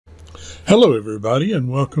Hello everybody, and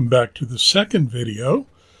welcome back to the second video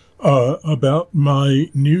about my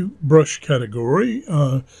new brush category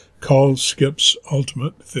called Skip's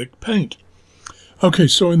Ultimate Thick Paint. Okay,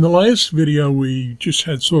 so in the last video we just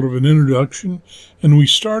had sort of an introduction, and we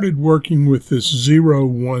started working with this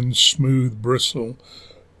 01 Smooth Bristle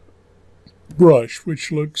brush,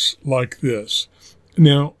 which looks like this.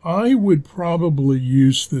 Now, I would probably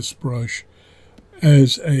use this brush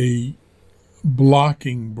as a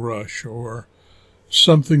blocking brush or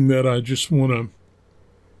something that I just want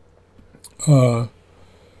to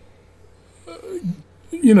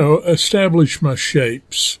establish my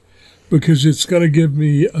shapes, because it's going to give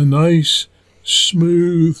me a nice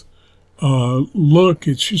smooth look.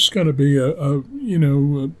 It's just going to be a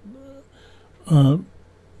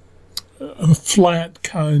flat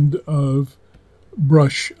kind of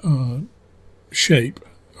brush shape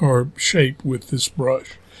with this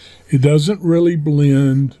brush. It doesn't really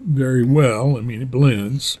blend very well. I mean, it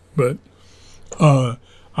blends, but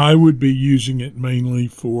I would be using it mainly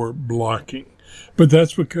for blocking. But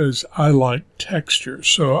that's because I like texture,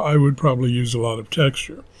 so I would probably use a lot of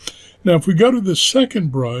texture. Now, if we go to the second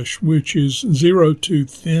brush, which is 02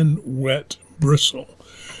 Thin Wet Bristle,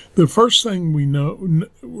 the first thing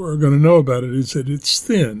we're going to know about it is that it's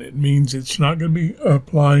thin. It means it's not going to be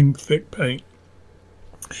applying thick paint.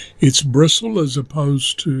 It's bristle as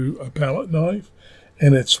opposed to a palette knife,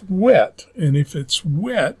 and it's wet. And if it's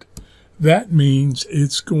wet, that means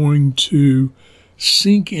it's going to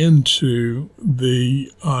sink into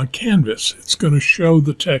the canvas. It's going to show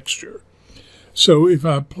the texture. So if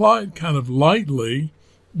I apply it kind of lightly,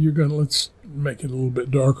 let's make it a little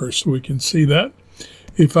bit darker so we can see that.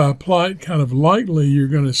 If I apply it kind of lightly, you're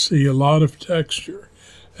going to see a lot of texture.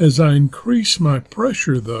 As I increase my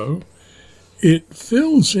pressure, though, it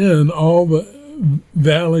fills in all the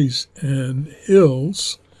valleys and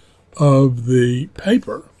hills of the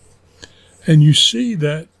paper. And you see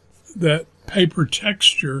that paper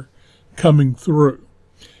texture coming through.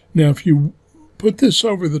 Now, if you put this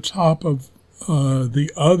over the top of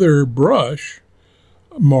the other brush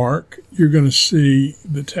mark, you're going to see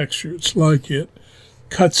the texture. It's like it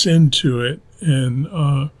cuts into it, and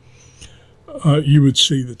you would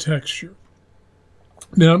see the texture.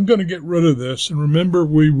 Now I'm going to get rid of this, and remember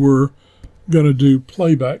we were going to do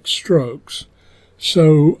playback strokes.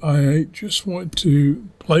 So I just want to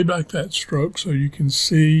play back that stroke so you can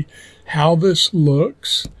see how this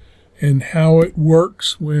looks and how it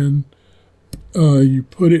works when you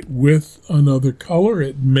put it with another color.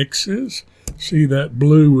 It mixes. See, that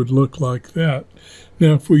blue would look like that.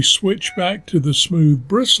 Now if we switch back to the smooth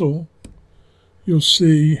bristle, you'll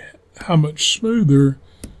see how much smoother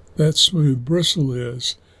that smooth bristle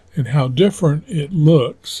is and how different it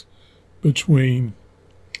looks between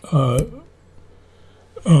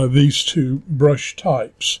these two brush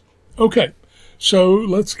types. Okay, so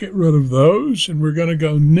let's get rid of those, and we're going to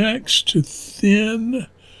go next to thin.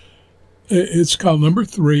 It's called number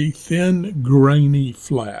 3, Thin Grainy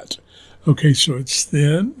Flat. Okay, so it's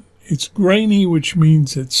thin, it's grainy, which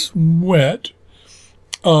means it's wet,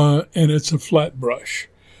 and it's a flat brush.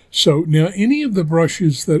 So now any of the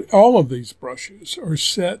brushes all of these brushes are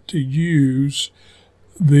set to use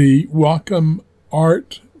the Wacom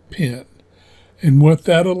Art Pen. And what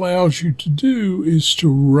that allows you to do is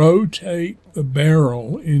to rotate the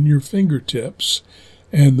barrel in your fingertips,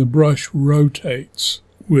 and the brush rotates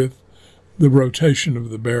with the rotation of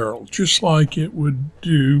the barrel, just like it would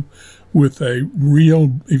do with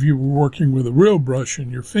if you were working with a real brush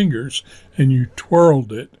in your fingers and you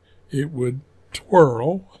twirled it, it would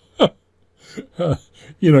twirl.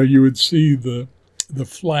 You would see the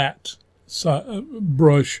flat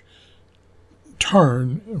brush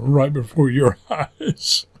turn right before your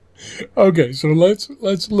eyes. Okay, so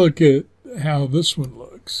let's look at how this one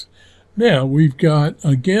looks. Now we've got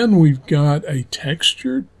a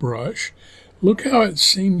textured brush. Look how it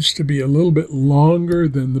seems to be a little bit longer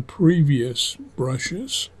than the previous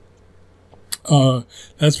brushes.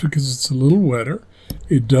 That's because it's a little wetter.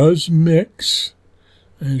 It does mix,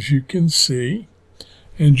 as you can see.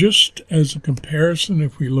 And just as a comparison,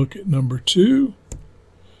 if we look at number 2,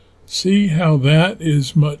 see how that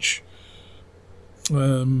is much,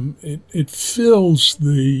 it fills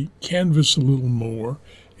the canvas a little more.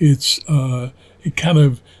 It's a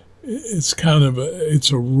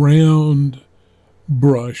round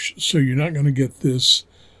brush, so you're not going to get this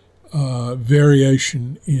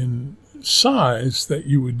variation in size that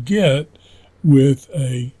you would get with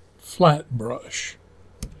a flat brush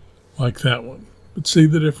like that one. But see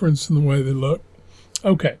the difference in the way they look?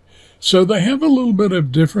 Okay, so they have a little bit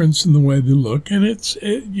of difference in the way they look, and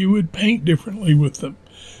you would paint differently with them.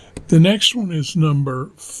 The next one is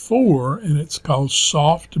number 4, and it's called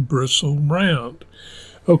Soft Bristle Round.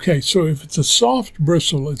 Okay, so if it's a soft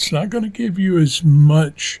bristle, it's not going to give you as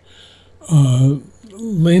much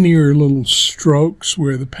linear little strokes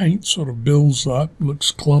where the paint sort of builds up, looks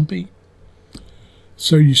clumpy.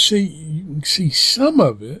 So you can see some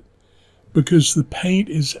of it because the paint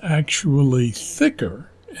is actually thicker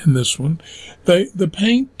in this one. The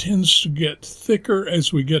paint tends to get thicker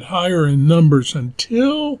as we get higher in numbers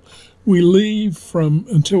until we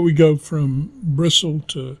go from bristle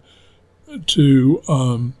to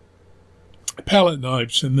palette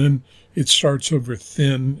knives, and then it starts over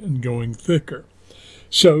thin and going thicker.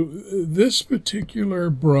 So this particular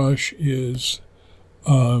brush is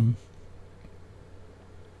a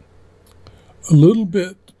little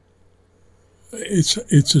bit, it's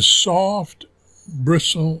a soft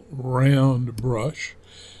bristle round brush,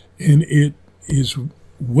 and it is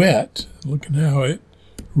wet. Look at how it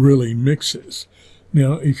really mixes.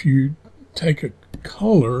 Now if you take a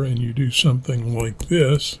color and you do something like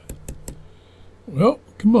this, well,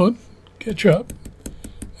 come on, catch up,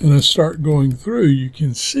 and I start going through, you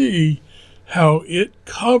can see how it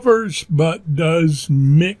covers but does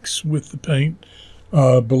mix with the paint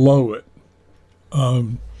below it.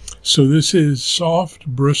 So this is Soft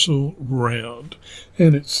Bristle Round,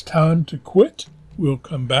 and it's time to quit. We'll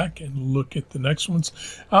come back and look at the next ones.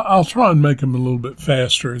 I'll try and make them a little bit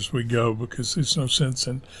faster as we go because there's no sense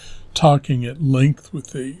in talking at length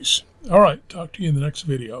with these. All right, talk to you in the next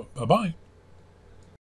video. Bye-bye.